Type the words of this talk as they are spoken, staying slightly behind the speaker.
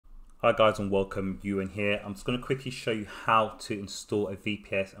Hi guys, and welcome. Ewan here. I'm just going to quickly show you how to install a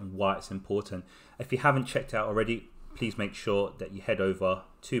VPS and why it's important. If you haven't checked it out already, please make sure that you head over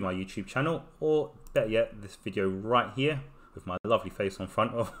to my YouTube channel, or better yet, this video right here with my lovely face on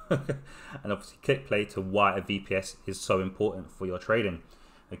front of and obviously click play to why a VPS is so important for your trading.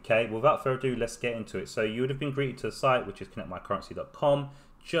 Okay, without further ado, let's get into it. So you would have been greeted to the site, which is connectmycurrency.com.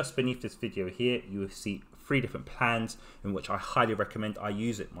 Just beneath this video here, you will see 3 different plans in which I highly recommend. I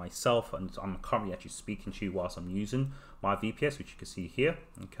use it myself, and I'm currently actually speaking to you whilst I'm using my VPS, which you can see here.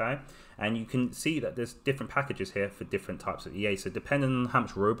 Okay, and you can see that there's different packages here for different types of EA. So depending on how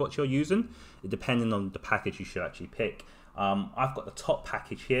much robots you're using, depending on the package you should actually pick. I've got the top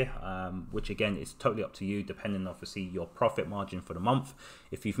package here, which again is totally up to you, depending obviously your profit margin for the month.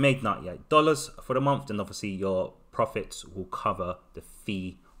 If you've made $98 for the month, then obviously your profits will cover the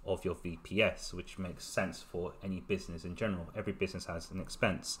fee of your VPS, which makes sense for any business in general. Every business has an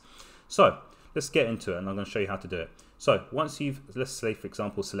expense. So let's get into it, and I'm going to show you how to do it. So once you've, let's say for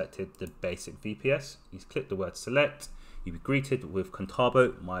example, selected the basic VPS, you click the word select. You'll be greeted with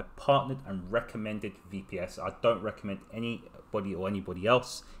Contabo, my partnered and recommended VPS. I don't recommend anybody or anybody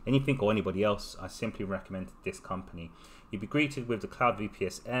else, anything or anybody else. I simply recommend this company. You'll be greeted with the Cloud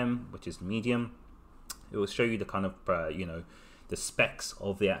VPS M, which is medium. It will show you the kind of, the specs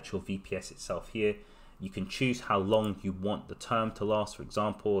of the actual VPS itself here. You can choose how long you want the term to last. For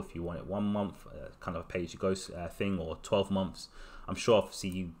example, if you want it 1 month, kind of a pay-as-you-go thing, or 12 months. I'm sure obviously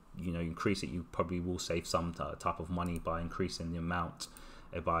you increase it, you probably will save some type of money by increasing the amount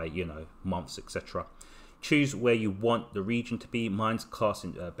by months, etc. Choose where you want the region to be. Mine's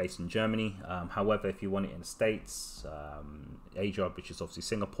based in Germany. However, if you want it in the States, Asia, which is obviously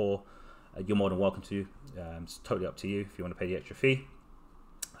Singapore, you're more than welcome to. It's totally up to you if you want to pay the extra fee.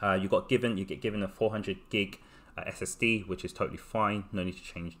 You get given a 400 gig SSD, which is totally fine. No need to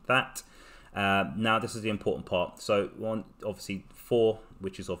change that. Now this is the important part. So obviously 4,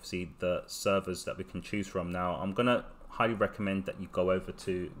 which is obviously the servers that we can choose from. Now I'm gonna highly recommend that you go over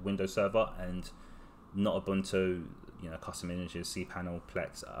to Windows Server and not Ubuntu, custom images, cPanel,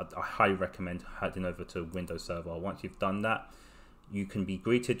 Plex. I highly recommend heading over to Windows Server. Once you've done that, you can be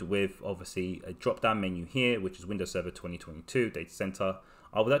greeted with obviously a drop down menu here, which is Windows Server 2022 Data Center.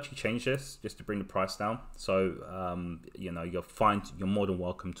 I would actually change this just to bring the price down. So, you're more than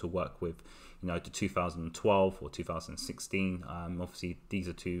welcome to work with, the 2012 or 2016. Obviously, these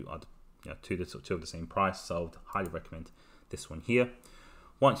are two of the same price. So I would highly recommend this one here.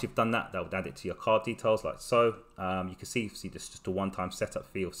 Once you've done that, that would add it to your card details like so. You can see this is just a one-time setup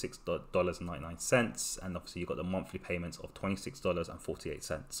fee of $6.99. And obviously you've got the monthly payments of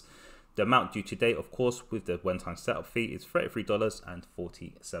 $26.48. The amount due today, of course, with the one-time setup fee is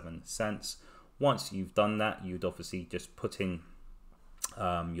 $33.47. Once you've done that, you'd obviously just put in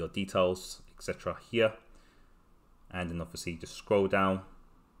your details, etc. here, and then obviously just scroll down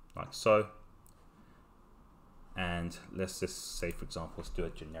like so. And let's just say, for example, let's do a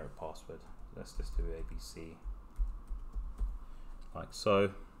generic password. Let's just do ABC like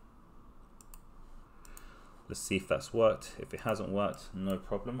so. Let's see if that's worked. If it hasn't worked, no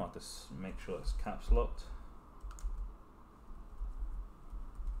problem. I'll just make sure it's caps locked.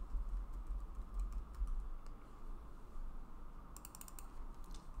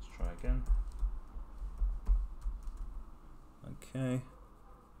 Let's try again. Okay.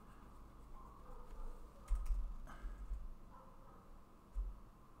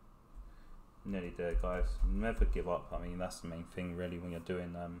 Nearly there, guys. Never give up. I mean, that's the main thing really when you're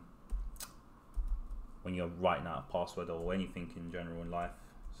doing when you're writing out a password or anything in general in life.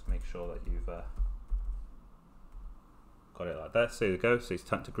 Just make sure that you've got it like that. So there you go. So it's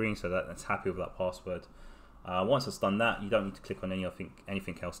turned to green, so that's happy with that password. Once it's done that, you don't need to click on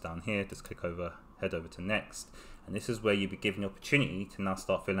anything else down here. Just head over to next, and this is where you'll be given the opportunity to now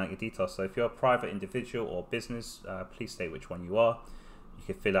start filling out your details. So if you're a private individual or business, please state which one you are. You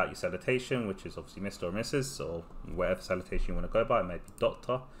can fill out your salutation, which is obviously Mr. or Mrs. or whatever salutation you want to go by. It may be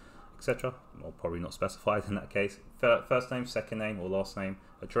doctor, etc. Or probably not specified in that case. Fill out first name, second name or last name,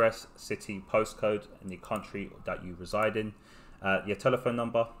 address, city, postcode, and the country that you reside in. Your telephone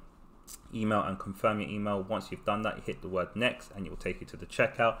number, email, and confirm your email. Once you've done that, you hit the word next, and it will take you to the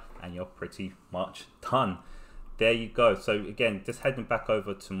checkout, and you're pretty much done. There you go. So again, just heading back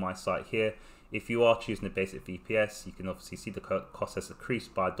over to my site here. If you are choosing the basic VPS, you can obviously see the cost has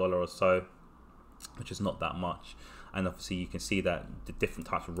decreased by $1 or so, which is not that much. And obviously you can see that the different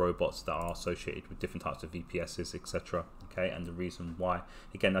types of robots that are associated with different types of VPSs, etc. Okay, and the reason why.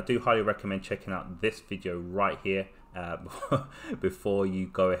 Again, I do highly recommend checking out this video right here before you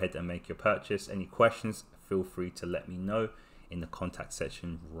go ahead and make your purchase. Any questions, feel free to let me know in the contact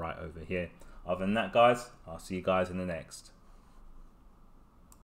section right over here. Other than that, guys, I'll see you guys in the next.